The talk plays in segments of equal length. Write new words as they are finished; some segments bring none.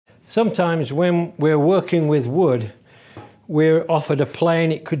Sometimes when we're working with wood, we're offered a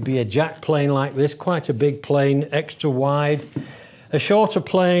plane. It could be a jack plane like this, quite a big plane, extra wide. A shorter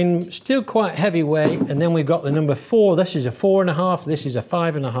plane, still quite heavyweight, and then we've got the number 4. This is a 4.5, this is a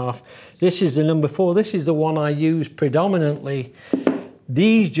 5.5. This is the number 4. This is the one I use predominantly.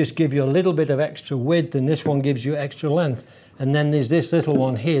 These just give you a little bit of extra width, and this one gives you extra length. And then there's this little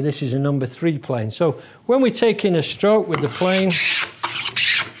one here. This is a number 3 plane. So when we take in a stroke with the plane,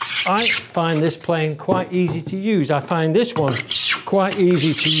 I find this plane quite easy to use. I find this one quite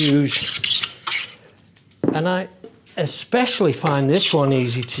easy to use. And I especially find this one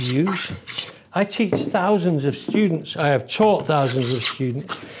easy to use. I teach thousands of students. I have taught thousands of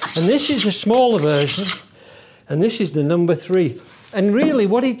students. And this is a smaller version. And this is the number 3. And really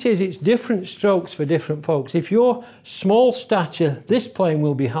what it is, it's different strokes for different folks. If you're small stature, this plane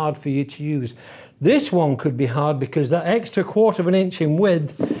will be hard for you to use. This one could be hard because that extra 1/4 inch in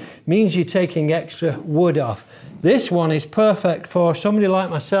width means you're taking extra wood off. This one is perfect for somebody like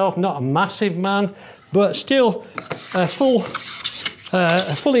myself, not a massive man, but still a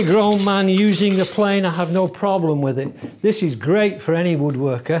fully grown man using the plane. I have no problem with it. This is great for any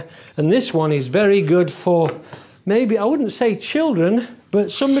woodworker. And this one is very good for maybe, I wouldn't say children,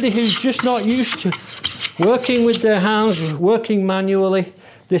 but somebody who's just not used to working with their hands, working manually.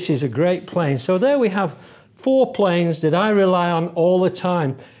 This is a great plane. So there we have 4 planes that I rely on all the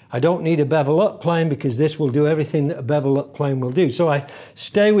time. I don't need a bevel up plane because this will do everything that a bevel up plane will do. So I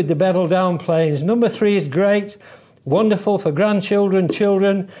stay with the bevel down planes. Number 3 is great, wonderful for grandchildren,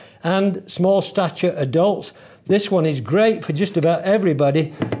 children, and small stature adults. This one is great for just about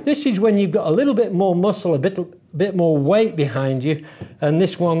everybody. This is when you've got a little bit more muscle, a bit more weight behind you, and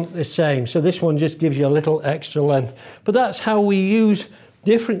this one the same. So this one just gives you a little extra length. But that's how we use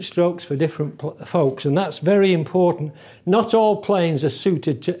different strokes for different folks, and that's very important. Not all planes are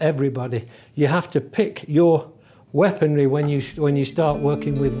suited to everybody. You have to pick your weaponry when you start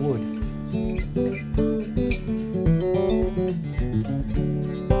working with wood.